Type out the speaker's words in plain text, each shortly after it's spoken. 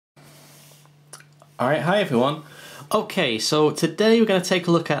Alright, hi everyone. Okay, so today we're going to take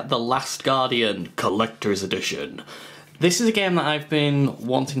a look at The Last Guardian Collector's Edition. This is a game that I've been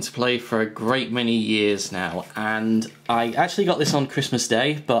wanting to play for a great many years now, and I actually got this on Christmas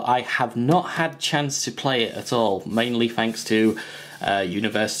Day, but I have not had a chance to play it at all, mainly thanks to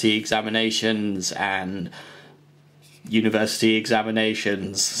university examinations and university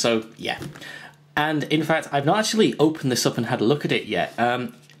examinations, so yeah. And in fact, I've not actually opened this up and had a look at it yet.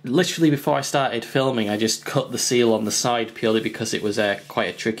 Literally before I started filming, I just cut the seal on the side purely because it was quite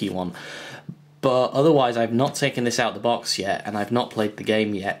a tricky one. But otherwise, I've not taken this out of the box yet, and I've not played the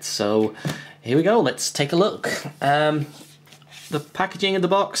game yet. So here we go. Let's take a look. The packaging of the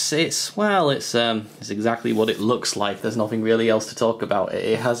box, it's exactly what it looks like. There's nothing really else to talk about.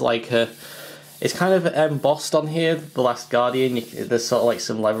 It has like it's kind of embossed on here, The Last Guardian. There's sort of like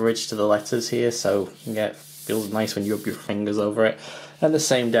some leverage to the letters here, so yeah, it feels nice when you rub your fingers over it. And the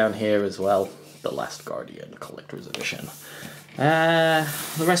same down here as well, The Last Guardian Collector's Edition. The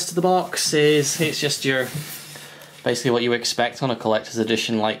rest of the box it's just basically what you expect on a collector's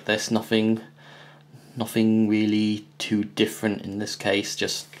edition like this. Nothing really too different in this case,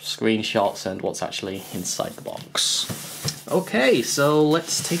 just screenshots and what's actually inside the box. Okay, so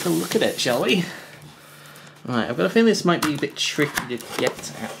let's take a look at it, shall we? Right, I've got a feeling this might be a bit tricky to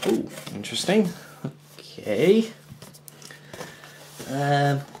get at. Ooh, interesting. Okay.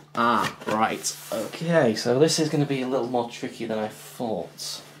 Right, okay, so this is going to be a little more tricky than I thought.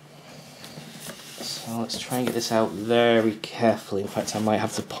 So let's try and get this out very carefully. In fact, I might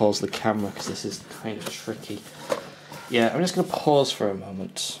have to pause the camera because this is kind of tricky. Yeah, I'm just going to pause for a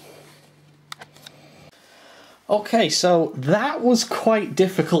moment. Okay, so that was quite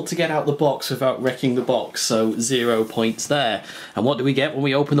difficult to get out the box without wrecking the box, so 0 points there. And what do we get when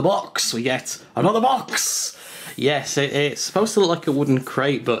we open the box? We get another box! Yes, it's supposed to look like a wooden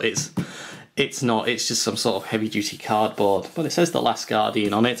crate, but it's not. It's just some sort of heavy-duty cardboard. But it says The Last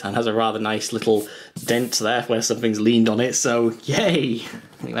Guardian on it and has a rather nice little dent there where something's leaned on it, so yay!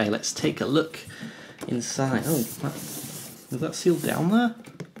 Anyway, let's take a look inside. Oh, is that sealed down there?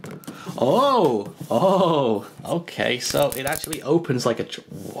 Oh, okay, so it actually opens like a...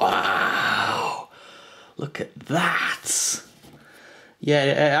 Wow! Look at that! Yeah,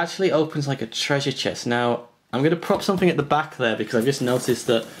 it actually opens like a treasure chest. Now, I'm going to prop something at the back there because I've just noticed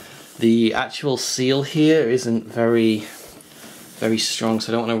that the actual seal here isn't very strong, so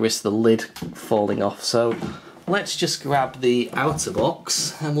I don't want to risk the lid falling off. So let's just grab the outer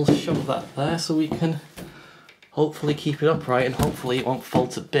box and we'll shove that there so we can hopefully keep it upright and hopefully it won't fall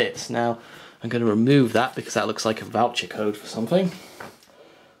to bits. Now I'm going to remove that because that looks like a voucher code for something.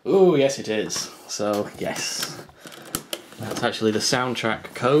 Oh yes it is. So yes, that's actually the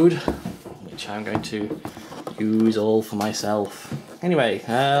soundtrack code, which I'm going to use all for myself. Anyway,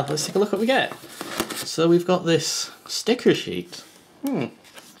 let's take a look at what we get. So we've got this sticker sheet.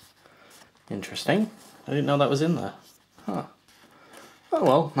 Interesting. I didn't know that was in there. Huh. Oh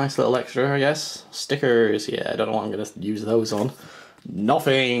well, nice little extra, I guess. Stickers, yeah, I don't know what I'm going to use those on.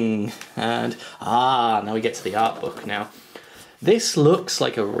 Nothing! And, now we get to the art book now. This looks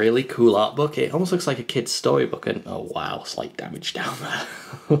like a really cool art book. It almost looks like a kid's storybook, and oh wow, slight damage down there.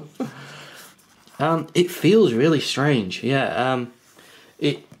 It feels really strange, yeah.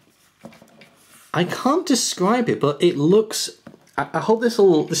 I can't describe it, but it looks... I hope this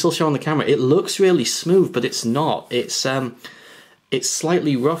will show on the camera. It looks really smooth, but it's not. It's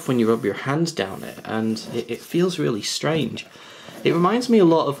slightly rough when you rub your hands down it, and it feels really strange. It reminds me a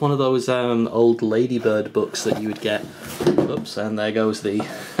lot of one of those old Ladybird books that you would get. Oops, and there goes the...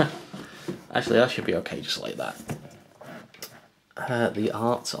 Actually, that should be okay just like that. The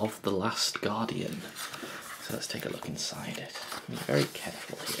art of The Last Guardian. So let's take a look inside it. Be very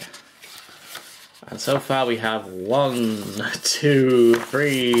careful here. And so far we have 1, 2,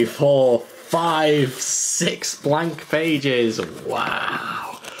 3, 4, 5, 6 blank pages.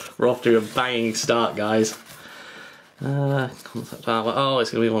 Wow! We're off to a banging start, guys. Concept art. Oh,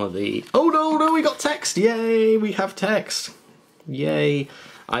 it's going to be one of the... Oh no, we got text! Yay, we have text! Yay.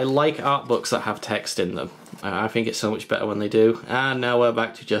 I like art books that have text in them. I think it's so much better when they do. And now we're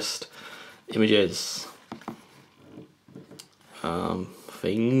back to just images.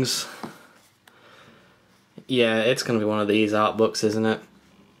 Things. Yeah, it's going to be one of these art books, isn't it?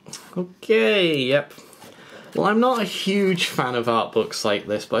 Okay, yep. Well, I'm not a huge fan of art books like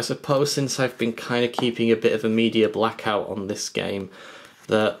this, but I suppose since I've been kind of keeping a bit of a media blackout on this game,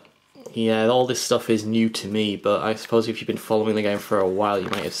 that, yeah, all this stuff is new to me, but I suppose if you've been following the game for a while, you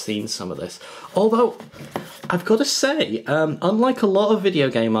might have seen some of this. Although, I've got to say, unlike a lot of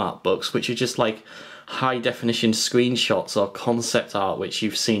video game art books, which are just like high definition screenshots or concept art which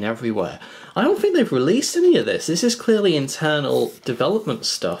you've seen everywhere. I don't think they've released any of this. This is clearly internal development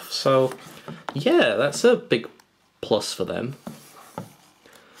stuff, so yeah, that's a big plus for them.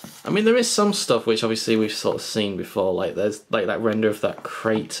 I mean, there is some stuff which obviously we've sort of seen before, like there's like that render of that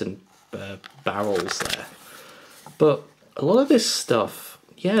crate and barrels there. But a lot of this stuff,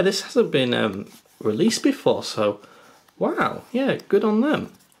 yeah, this hasn't been released before, so wow, yeah, good on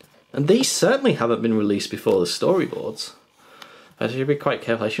them. And these certainly haven't been released before, the storyboards. I should be quite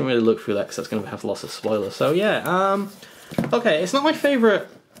careful, I shouldn't really look through that because that's going to have lots of spoilers. So yeah, okay, it's not my favourite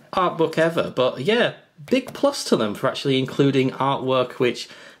art book ever, but yeah, big plus to them for actually including artwork which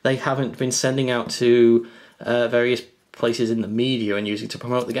they haven't been sending out to various places in the media and using to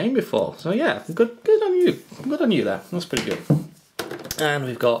promote the game before. So yeah, good on you. Good on you there. That's pretty good. And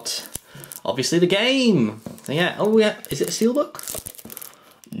we've got, obviously, the game. So yeah, oh yeah, is it a steelbook?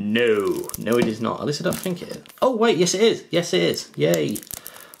 No, it is not. At least I don't think it is. Oh wait, yes it is. Yes it is. Yay.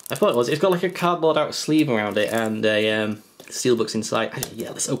 I thought it was. It's got like a cardboard out sleeve around it and a steelbook's inside. Actually,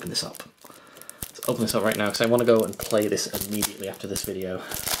 yeah, let's open this up. Let's open this up right now because I want to go and play this immediately after this video.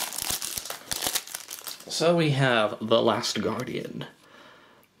 So we have The Last Guardian.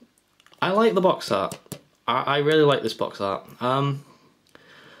 I like the box art. I really like this box art.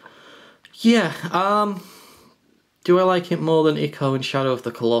 Yeah, do I like it more than Ico and Shadow of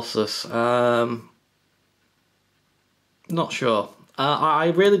the Colossus? Not sure. I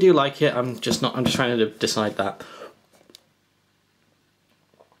really do like it. I'm just trying to decide that.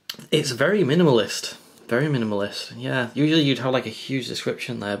 It's very minimalist. Very minimalist, yeah. Usually you'd have like a huge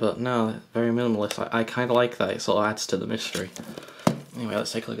description there, but no, very minimalist. I kind of like that, it sort of adds to the mystery. Anyway,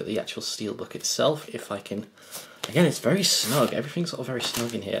 let's take a look at the actual steelbook itself, if I can... Again, it's very snug, everything's sort of very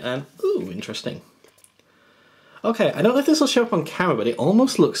snug in here, and ooh, interesting. Okay, I don't know if this will show up on camera, but it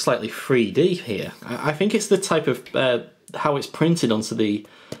almost looks slightly 3D here. I think it's the type of, how it's printed onto the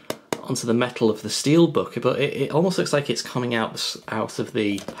metal of the steelbook, but it almost looks like it's coming out of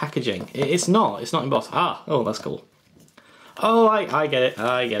the packaging. It's not embossed. Ah, oh, that's cool. Oh, I get it.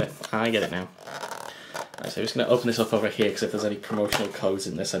 I get it now. Right, so I'm just going to open this up over here because if there's any promotional codes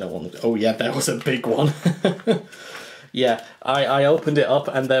in this, I don't want them. Oh yeah, there was a big one. Yeah, I opened it up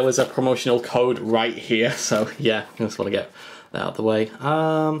and there was a promotional code right here. So yeah, I just want to get that out of the way.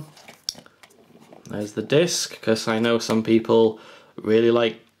 There's the disc because I know some people really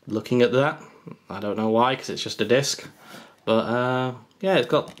like looking at that. I don't know why, because it's just a disc. But yeah, it's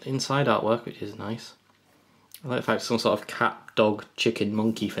got inside artwork, which is nice. I like the fact it's some sort of cat, dog, chicken,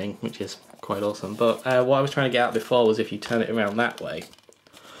 monkey thing, which is quite awesome. But what I was trying to get at before was if you turn it around that way,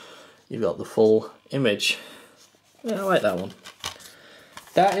 you've got the full image. Yeah, I like that one.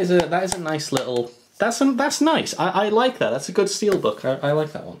 That is a nice little. That's nice. I like that. That's a good steelbook. I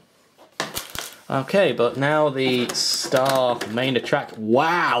like that one. Okay, but now the star main attraction.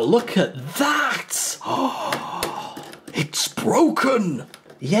 Wow, look at that! Oh, it's broken!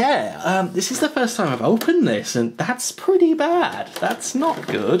 Yeah, this is the first time I've opened this, and that's pretty bad. That's not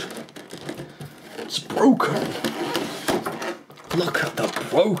good. It's broken. Look at the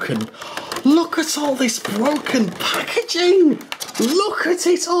broken... Look at all this broken packaging! Look at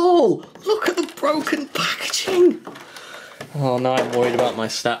it all! Look at the broken packaging! Oh, now I'm worried about my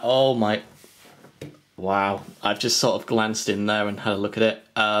stat. Oh my... Wow, I've just sort of glanced in there and had a look at it.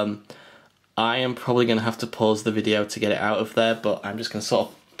 I am probably going to have to pause the video to get it out of there, but I'm just going to sort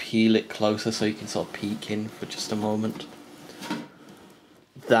of peel it closer so you can sort of peek in for just a moment.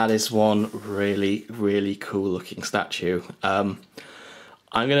 That is one really, really cool looking statue. I'm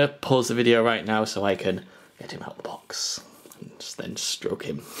going to pause the video right now so I can get him out of the box and then stroke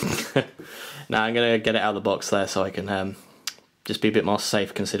him. Now I'm going to get it out of the box there so I can just be a bit more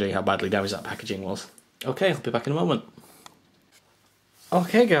safe considering how badly damaged that packaging was. Okay, I'll be back in a moment.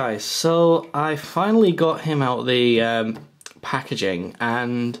 Okay guys, so I finally got him out of the packaging,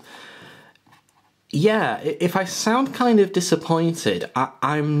 and yeah, if I sound kind of disappointed,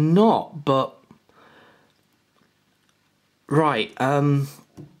 I'm not, but... Right,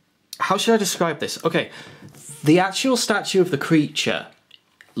 how should I describe this? Okay, the actual statue of the creature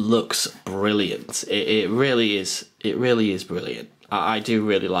looks brilliant. It really is brilliant. I do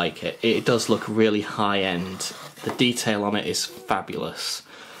really like it. It does look really high-end. The detail on it is fabulous.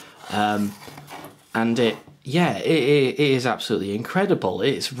 And it is absolutely incredible.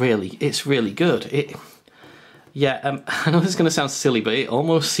 It's really good. I know this is going to sound silly, but it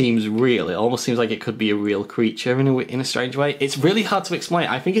almost seems real. It almost seems like it could be a real creature in a strange way. It's really hard to explain.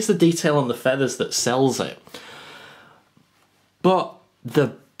 I think it's the detail on the feathers that sells it. But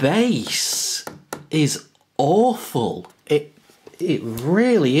the base is awful. It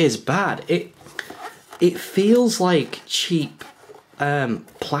really is bad. it feels like cheap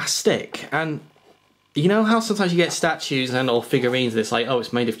plastic. And you know how sometimes you get statues and or figurines and it's like, oh,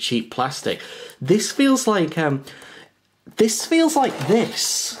 it's made of cheap plastic. This feels like this.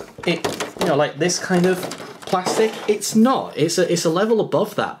 You know, like this kind of plastic. It's not. It's a level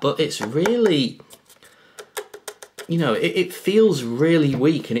above that, but it's really, you know, it feels really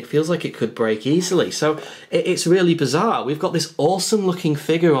weak and it feels like it could break easily. So it's really bizarre. We've got this awesome looking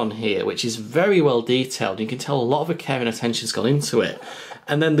figure on here, which is very well detailed. You can tell a lot of care and attention's gone into it.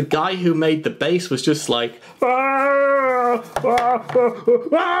 And then the guy who made the base was just like,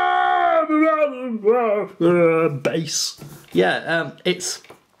 bass. Yeah,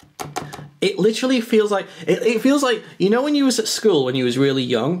 it literally feels like, it feels like, you know when you was at school when you was really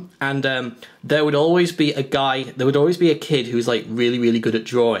young and there would always be a kid who was like really, really good at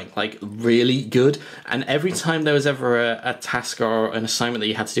drawing, like really good, and every time there was ever a task or an assignment that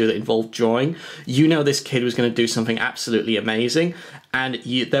you had to do that involved drawing, you know this kid was going to do something absolutely amazing, and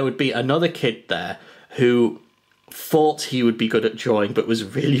there would be another kid there who thought he would be good at drawing but was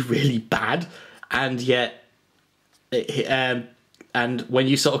really, really bad, and yet and when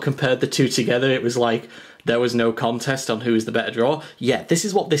you sort of compared the two together, it was like there was no contest on who was the better drawer. Yeah, this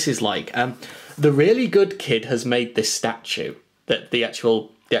is what this is like. The really good kid has made this statue, that the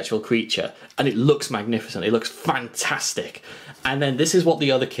actual creature, and it looks magnificent. It looks fantastic. And then this is what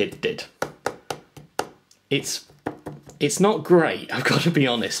the other kid did. It's not great, I've got to be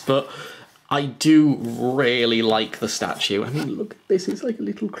honest, but I do really like the statue. I mean, look at this. It's like a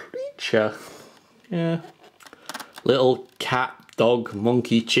little creature. Yeah. Little cat, dog,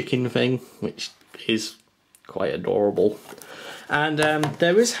 monkey, chicken thing, which is quite adorable. And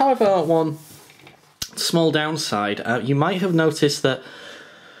there is, however, one small downside. You might have noticed that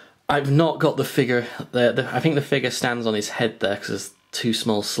I've not got the figure there. I think the figure stands on his head there because there's two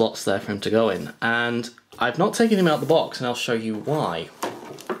small slots there for him to go in. And I've not taken him out the box, and I'll show you why.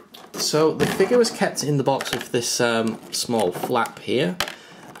 So the figure was kept in the box with this small flap here.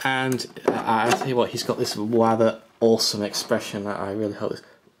 And I'll tell you what, he's got this rather awesome expression that I really hope.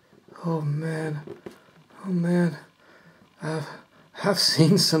 Oh man, I've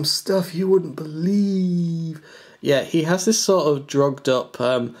seen some stuff you wouldn't believe. Yeah, he has this sort of drugged up,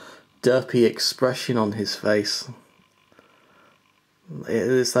 derpy expression on his face.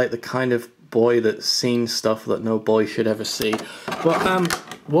 It's like the kind of boy that's seen stuff that no boy should ever see. But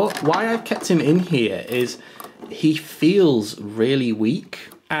why I've kept him in here is he feels really weak,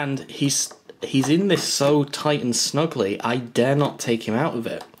 and he's in this so tight and snugly, I dare not take him out of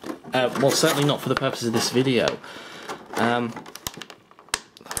it. Well, certainly not for the purpose of this video. God,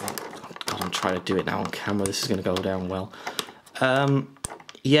 I'm trying to do it now on camera, this is going to go down well.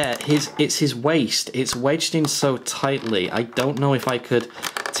 Yeah, it's his waist. It's wedged in so tightly, I don't know if I could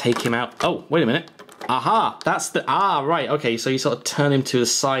take him out. Oh, wait a minute. Aha, that's the... Ah, right, okay, so you sort of turn him to the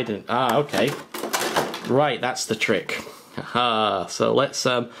side and... Ah, okay. Right, that's the trick. Aha, so let's...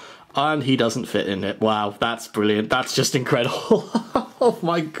 And he doesn't fit in it. Wow, that's brilliant. That's just incredible. Oh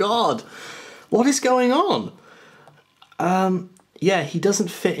my god. What is going on? Yeah, he doesn't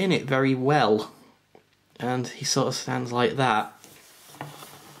fit in it very well. And he sort of stands like that.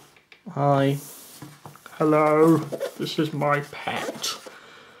 Hi. Hello. This is my pet.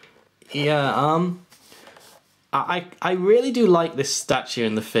 Yeah, I really do like this statue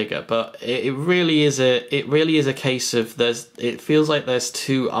and the figure, but it really is a case of it feels like there's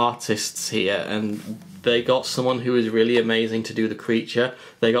two artists here, and they got someone who is really amazing to do the creature,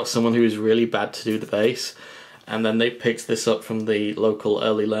 they got someone who is really bad to do the base, and then they picked this up from the local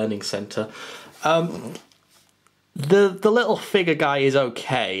early learning centre. The little figure guy is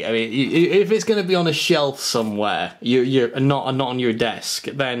okay. I mean, if it's going to be on a shelf somewhere, you're not on your desk,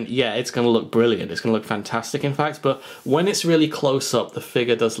 then yeah, it's going to look brilliant. It's going to look fantastic, in fact. But when it's really close up, the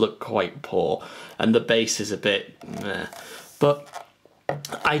figure does look quite poor, and the base is a bit meh. But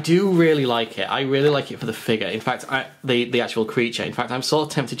I do really like it. I really like it for the figure. In fact, the actual creature. In fact, I'm sort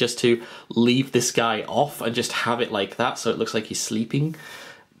of tempted just to leave this guy off and just have it like that, so it looks like he's sleeping.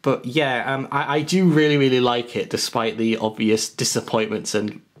 But yeah, I do really, really like it, despite the obvious disappointments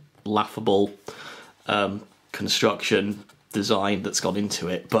and laughable construction design that's gone into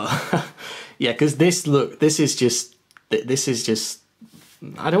it. But yeah, because this is just,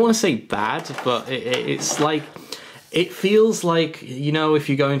 I don't want to say bad, but it's like, it feels like, you know, if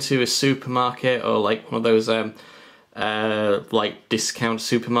you go into a supermarket or like one of those like discount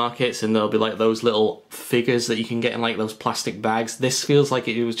supermarkets, and there'll be like those little figures that you can get in like those plastic bags. This feels like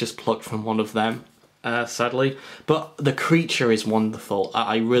it was just plucked from one of them, sadly. But the creature is wonderful.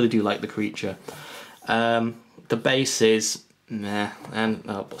 I really do like the creature. The base is meh, and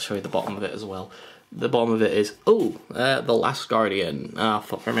I'll show you the bottom of it as well. the bottom of it is, oh, The Last Guardian. I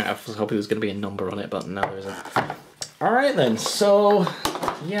thought for a minute I was hoping there was going to be a number on it, but no, there isn't. Alright then, so,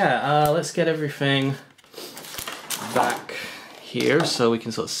 yeah, let's get everything back here so we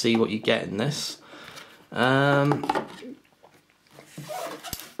can sort of see what you get in this. Right.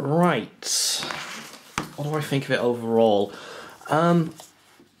 What do I think of it overall? Well,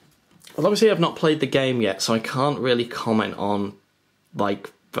 obviously I've not played the game yet, so I can't really comment on,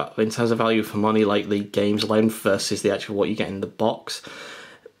 like, in terms of value for money, like the game's length versus the actual what you get in the box.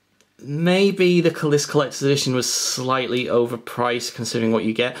 Maybe this collector's edition was slightly overpriced considering what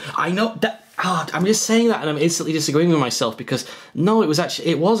you get. I know that. I'm just saying that and I'm instantly disagreeing with myself because no, it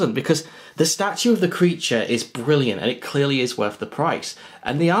wasn't, because the statue of the creature is brilliant and it clearly is worth the price.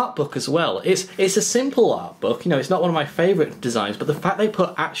 And the art book as well. It's a simple art book, you know, it's not one of my favourite designs, but the fact they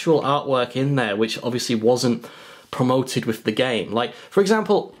put actual artwork in there, which obviously wasn't promoted with the game. Like, for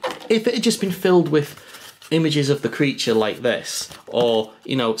example, if it had just been filled with images of the creature like this, or,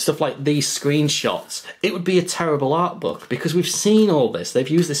 you know, stuff like these screenshots, it would be a terrible art book, because we've seen all this, they've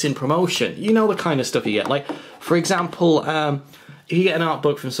used this in promotion, you know, the kind of stuff you get. Like, for example, if you get an art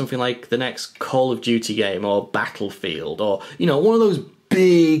book from something like the next Call of Duty game, or Battlefield, or, you know, one of those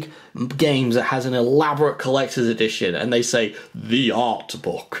big games that has an elaborate collector's edition, and they say, the art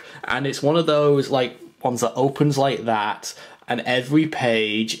book, and it's one of those, like, ones that opens like that, and every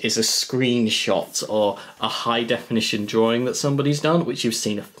page is a screenshot or a high-definition drawing that somebody's done, which you've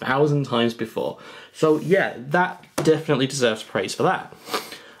seen 1,000 times before. So yeah, that definitely deserves praise for that.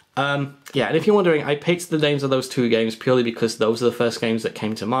 Yeah, and if you're wondering, I picked the names of those two games purely because those are the first games that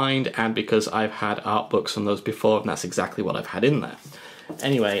came to mind, and because I've had art books from those before, and that's exactly what I've had in there.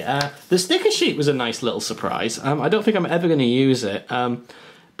 Anyway, the sticker sheet was a nice little surprise. I don't think I'm ever going to use it,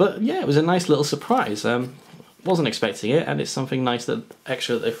 but yeah, it was a nice little surprise. Wasn't expecting it, and it's something nice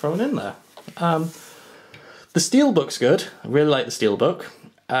extra that they've thrown in there. The steelbook's good. I really like the steelbook.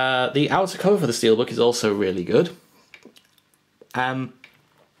 The outer cover for the steelbook is also really good.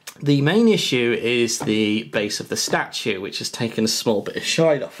 The main issue is the base of the statue, which has taken a small bit of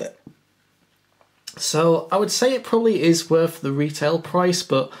shine off it. So I would say it probably is worth the retail price,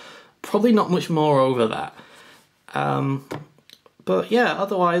 but probably not much more over that. But yeah,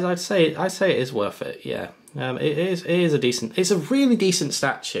 otherwise I'd say it is worth it. Yeah. It is a decent, it's a really decent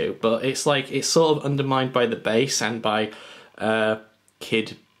statue, but it's sort of undermined by the base and by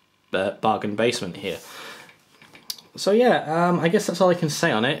Kid Bargain Basement here. So yeah, I guess that's all I can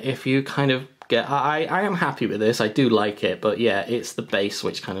say on it. If you kind of get, I am happy with this, I do like it, but yeah, it's the base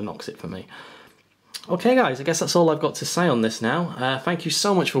which kind of knocks it for me. Okay guys, I guess that's all I've got to say on this now. Thank you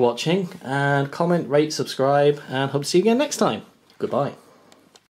so much for watching, and comment, rate, subscribe, and hope to see you again next time. Goodbye.